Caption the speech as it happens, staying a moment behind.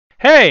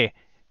Hey,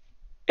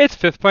 it's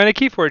Fifth Planet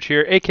Keyforge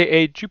here,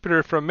 aka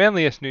Jupiter from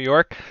Manlius, New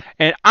York,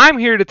 and I'm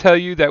here to tell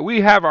you that we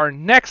have our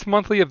next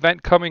monthly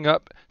event coming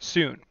up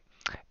soon.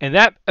 And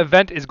that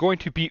event is going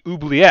to be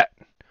Oubliette.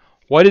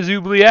 What is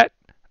Oubliette?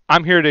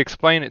 I'm here to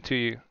explain it to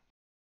you.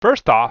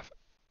 First off,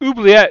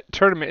 Oubliette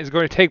tournament is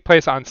going to take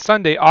place on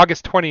Sunday,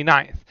 August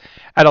 29th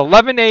at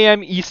 11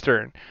 a.m.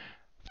 Eastern.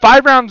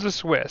 5 rounds of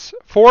Swiss.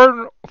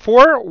 Four,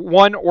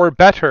 one, or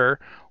better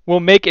will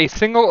make a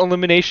single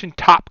elimination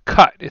top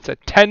cut. It's a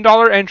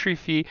 $10 entry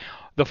fee.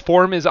 The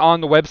form is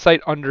on the website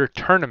under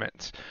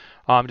tournaments.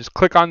 Just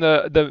click on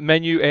the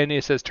menu and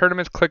it says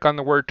tournaments. Click on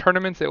the word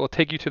tournaments. It will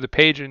take you to the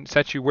page and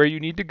set you where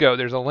you need to go.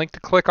 There's a link to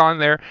click on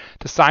there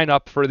to sign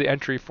up for the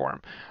entry form.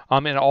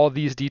 And all of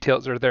these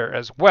details are there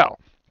as well.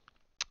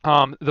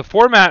 The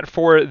format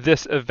for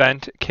this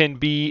event can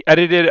be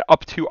edited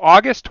up to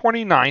August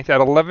 29th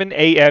at 11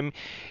 a.m.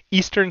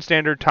 Eastern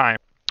Standard Time.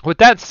 With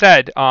that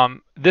said,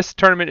 this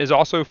tournament is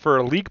also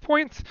for league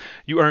points.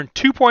 You earn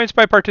 2 points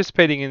by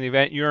participating in the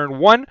event. You earn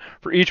 1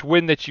 for each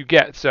win that you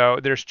get. So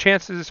there's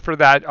chances for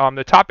that.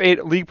 The top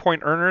 8 league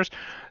point earners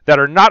that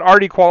are not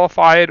already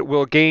qualified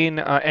will gain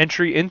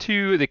entry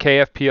into the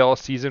KFPL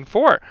Season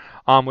 4,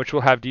 which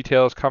will have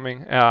details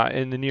coming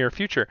in the near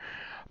future.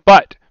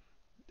 But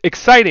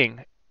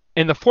exciting.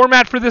 And the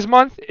format for this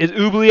month is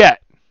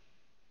Oubliette.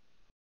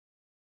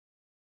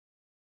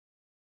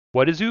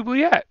 What is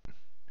Oubliette?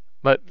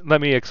 Let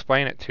me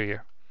explain it to you.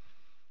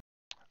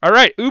 All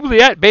right,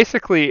 Oubliette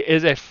basically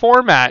is a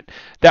format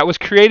that was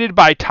created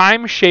by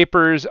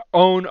Timeshapers'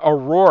 own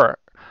Aurore.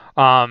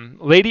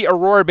 Lady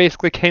Aurore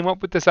basically came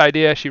up with this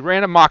idea. She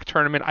ran a mock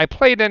tournament. I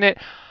played in it.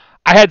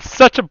 I had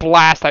such a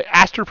blast. I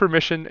asked her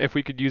permission if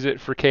we could use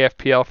it for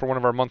KFPL for one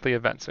of our monthly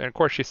events. And of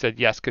course she said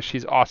yes because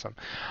she's awesome.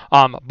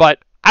 But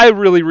I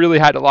really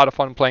had a lot of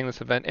fun playing this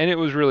event, and it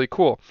was really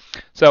cool.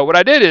 So what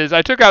I did is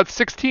I took out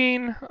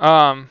 16.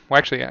 Well,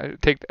 actually, I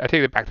take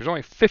it back. There's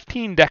only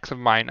 15 decks of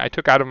mine I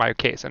took out of my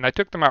case, and I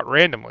took them out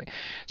randomly.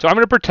 So I'm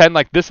going to pretend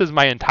like this is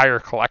my entire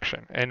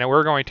collection, and then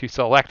we're going to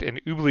select an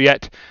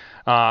Oubliette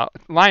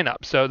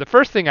lineup. So the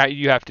first thing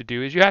you have to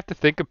do is you have to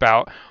think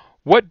about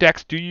what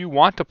decks do you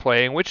want to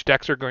play and which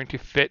decks are going to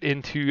fit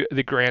into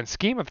the grand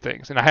scheme of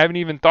things. And I haven't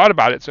even thought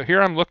about it. So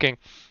here I'm looking.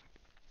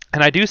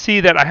 And I do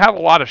see that I have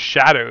a lot of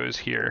shadows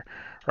here,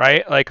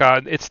 right? Like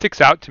it sticks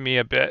out to me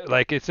a bit.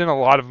 Like it's in a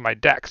lot of my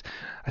decks.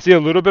 I see a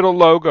little bit of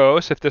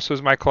logos. If this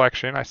was my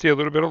collection, I see a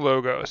little bit of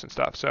logos and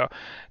stuff. So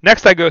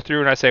next I go through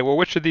and I say, well,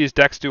 which of these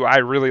decks do I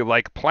really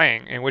like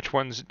playing, and which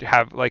ones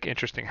have like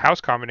interesting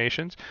house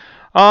combinations?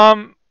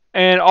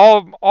 And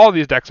all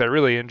these decks I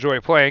really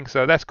enjoy playing,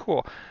 so that's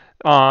cool.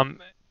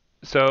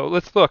 So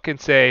let's look and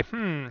say,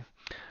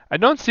 I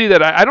don't see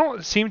that. I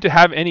don't seem to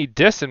have any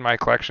Dis in my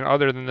collection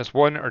other than this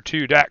 1 or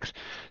 2 decks.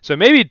 So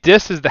maybe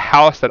Dis is the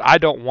house that I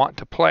don't want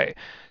to play.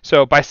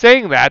 So by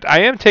saying that,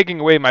 I am taking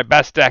away my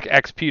best deck,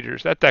 X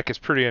Peters. That deck is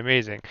pretty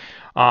amazing.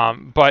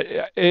 But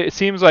it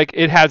seems like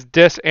it has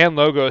Dis and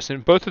Logos,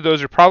 and both of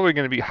those are probably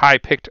going to be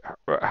high-picked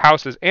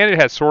houses, and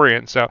it has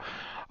Saurian. So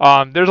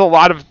there's a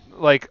lot of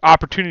like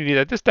opportunity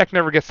that this deck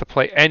never gets to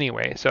play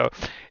anyway. So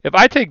if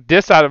I take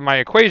Dis out of my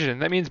equation,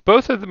 that means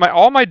both of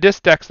all my Dis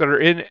decks that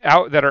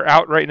are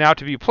out right now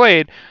to be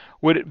played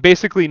would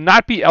basically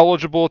not be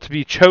eligible to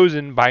be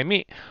chosen by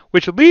me,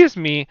 which leaves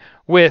me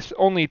with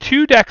only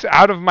 2 decks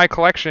out of my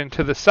collection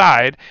to the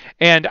side,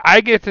 and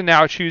I get to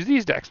now choose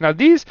these decks. Now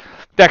these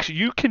decks,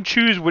 you can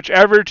choose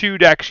whichever 2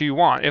 decks you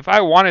want. If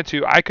I wanted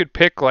to, I could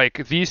pick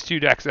like these 2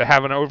 decks that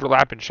have an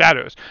overlap in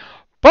shadows.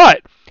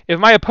 But if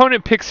my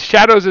opponent picks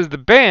Shadows as the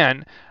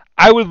ban,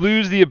 I would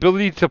lose the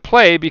ability to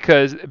play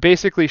because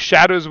basically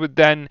Shadows would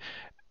then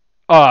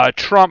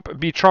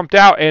be trumped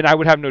out, and I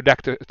would have no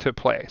deck to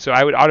play. So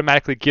I would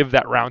automatically give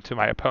that round to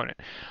my opponent.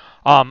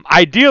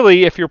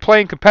 Ideally, if you're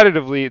playing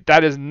competitively,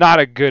 that is not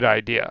a good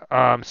idea.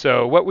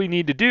 So what we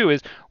need to do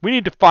is we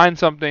need to find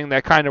something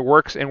that kind of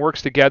works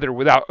together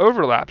without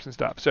overlaps and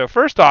stuff. So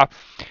first off,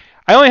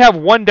 I only have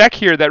 1 deck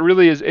here that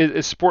really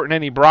is sporting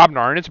any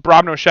Brobnar, and it's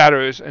Brobnar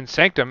Shadows and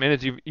Sanctum, and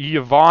it's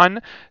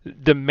Yvonne,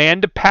 the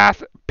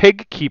Mandapath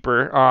Pig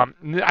Keeper.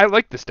 I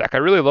like this deck. I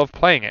really love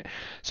playing it.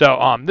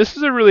 So this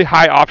is a really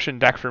high option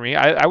deck for me.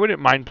 I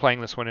wouldn't mind playing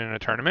this one in a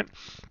tournament.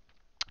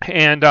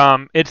 And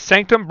it's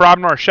Sanctum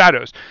Brobnar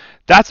Shadows.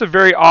 That's a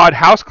very odd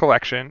house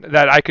collection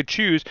that I could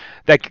choose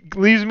that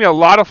leaves me a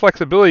lot of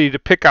flexibility to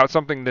pick out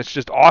something that's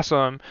just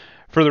awesome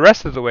for the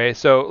rest of the way.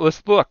 So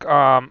let's look.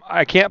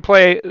 I can't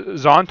play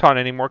Zonton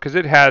anymore because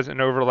it has an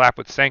overlap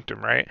with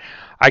Sanctum, right?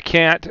 I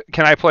can't.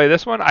 Can I play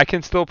this one? I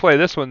can still play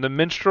this one, the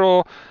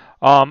Minstrel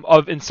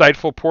of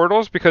Insightful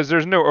Portals, because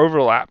there's no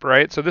overlap,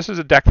 right? So this is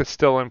a deck that's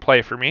still in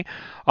play for me.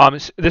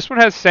 This one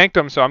has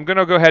Sanctum, so I'm going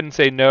to go ahead and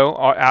say no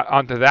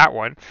onto that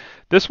one.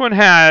 This one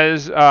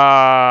has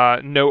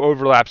no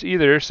overlaps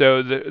either,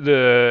 so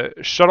the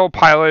Shuttle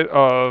Pilot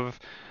of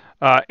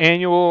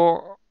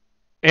Annual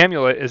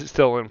Amulet is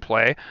still in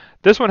play.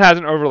 This one has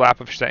an overlap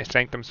of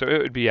Sanctum, so it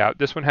would be out.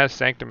 This one has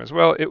Sanctum as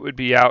well. It would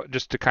be out,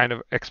 just to kind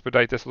of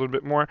expedite this a little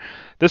bit more.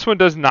 This one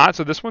does not,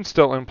 so this one's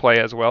still in play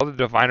as well. The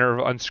Diviner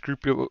of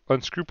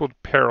Unscrupled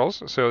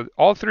Perils. So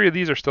all three of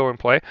these are still in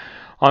play.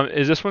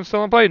 Is this one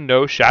still in play?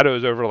 No,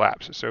 Shadows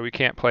overlaps, so we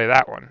can't play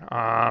that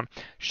one.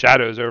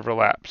 Shadows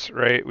overlaps,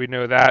 right? We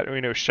know that.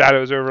 We know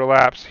Shadows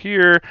overlaps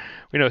here.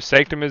 We know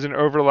Sanctum is an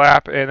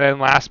overlap. And then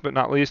last but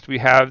not least, we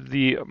have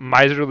the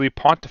Miserly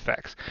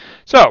Pontifex.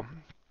 So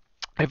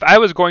if I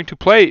was going to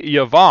play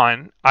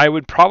Yvonne, I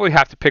would probably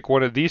have to pick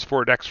one of these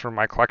 4 decks from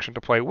my collection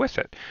to play with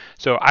it.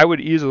 So I would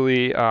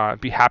easily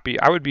be happy.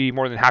 I would be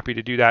more than happy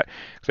to do that,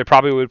 because I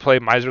probably would play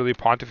Miserly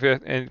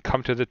Pontifex and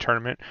come to the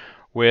tournament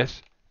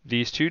with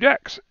these 2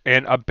 decks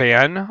and a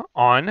ban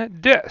on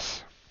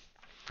Dis.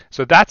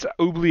 So that's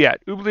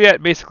Oubliette.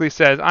 Oubliette basically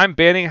says, I'm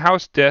banning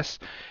House Dis.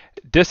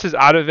 Dis is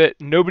out of it.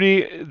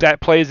 Nobody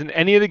that plays in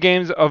any of the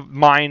games of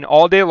mine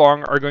all day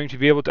long are going to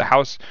be able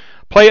to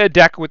play a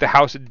deck with the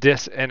House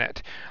Dis in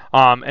it.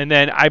 And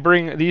then I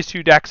bring these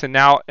 2 decks, and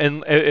now,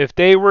 and if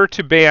they were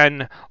to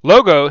ban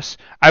Logos,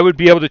 I would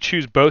be able to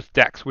choose both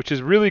decks, which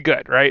is really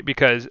good, right?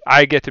 Because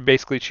I get to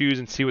basically choose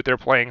and see what they're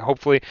playing.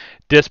 Hopefully,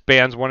 Dis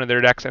bans one of their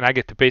decks, and I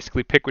get to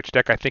basically pick which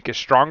deck I think is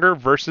stronger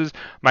versus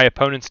my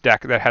opponent's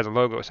deck that has a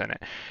Logos in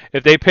it.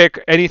 If they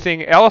pick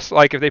anything else,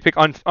 like if they pick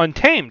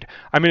Untamed,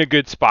 I'm in a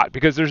good spot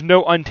because there's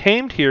no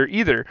Untamed here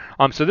either.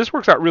 So this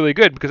works out really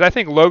good because I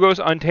think Logos,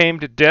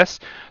 Untamed, Dis,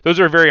 those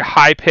are very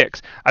high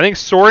picks. I think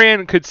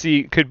Saurian could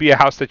be a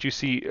house that you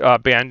see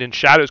banned, and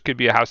Shadows could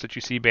be a house that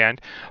you see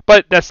banned,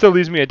 but that still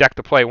leaves me a deck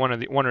to play, one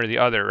or the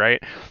other,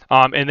 right?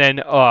 And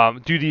then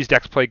do these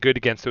decks play good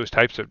against those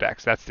types of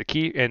decks? That's the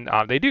key, and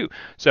they do.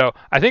 So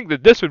I think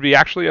that this would be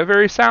actually a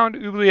very sound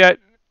Oubliette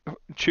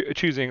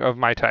choosing of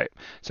my type.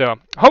 So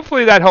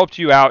hopefully that helped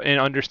you out in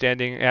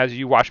understanding as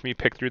you watch me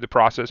pick through the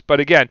process. But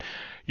again,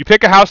 you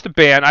pick a house to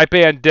ban. I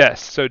ban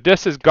Dis, so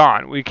Dis is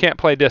gone. We can't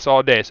play Dis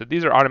all day, so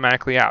these are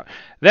automatically out.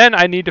 Then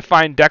I need to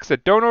find decks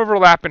that don't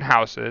overlap in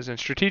houses and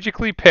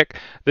strategically pick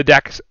the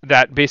decks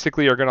that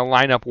basically are going to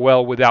line up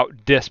well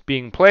without Dis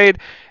being played.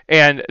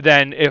 And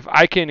then if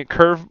I can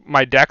curve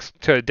my decks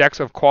to decks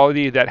of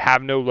quality that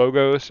have no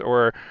Logos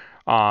or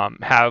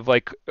have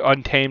like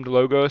Untamed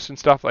Logos and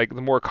stuff, like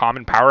the more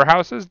common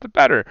powerhouses, the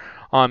better.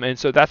 And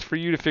so that's for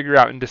you to figure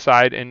out and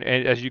decide, and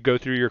as you go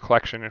through your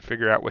collection and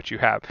figure out what you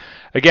have.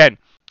 Again,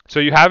 so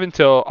you have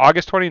until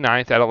August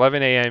 29th at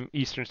 11 a.m.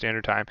 Eastern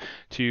Standard Time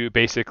to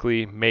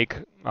basically make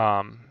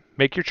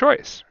your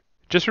choice.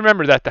 Just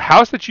remember that the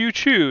house that you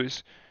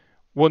choose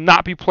will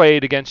not be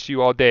played against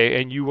you all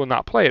day, and you will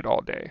not play it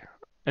all day.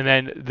 And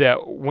then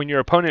when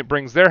your opponent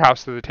brings their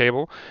house to the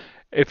table,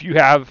 if you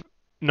have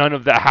none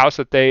of the house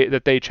that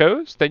they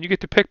chose, then you get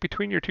to pick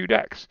between your 2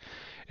 decks.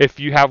 If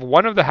you have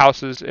one of the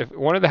houses, if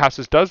one of the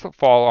houses does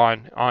fall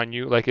on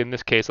you, like in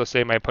this case, let's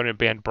say my opponent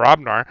banned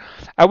Brobnar,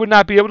 I would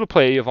not be able to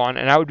play Yvonne,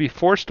 and I would be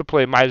forced to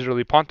play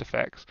Miserly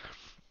Pontifex.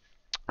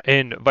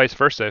 And vice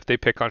versa, if they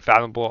pick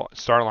Unfathomable,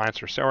 Star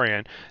Alliance, or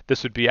Saurian,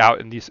 this would be out,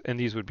 and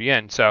these would be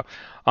in. So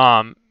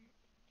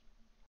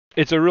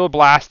it's a real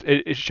blast.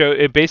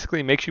 It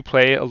basically makes you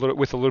play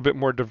with a little bit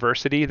more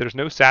diversity. There's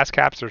no SAS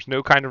caps. There's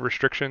no kind of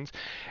restrictions.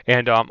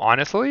 And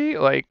honestly,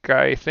 like,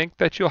 I think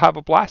that you'll have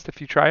a blast if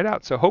you try it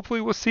out. So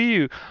hopefully we'll see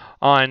you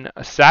on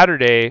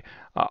Saturday,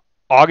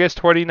 August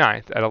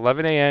 29th at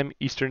 11 a.m.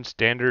 Eastern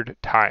Standard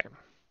Time.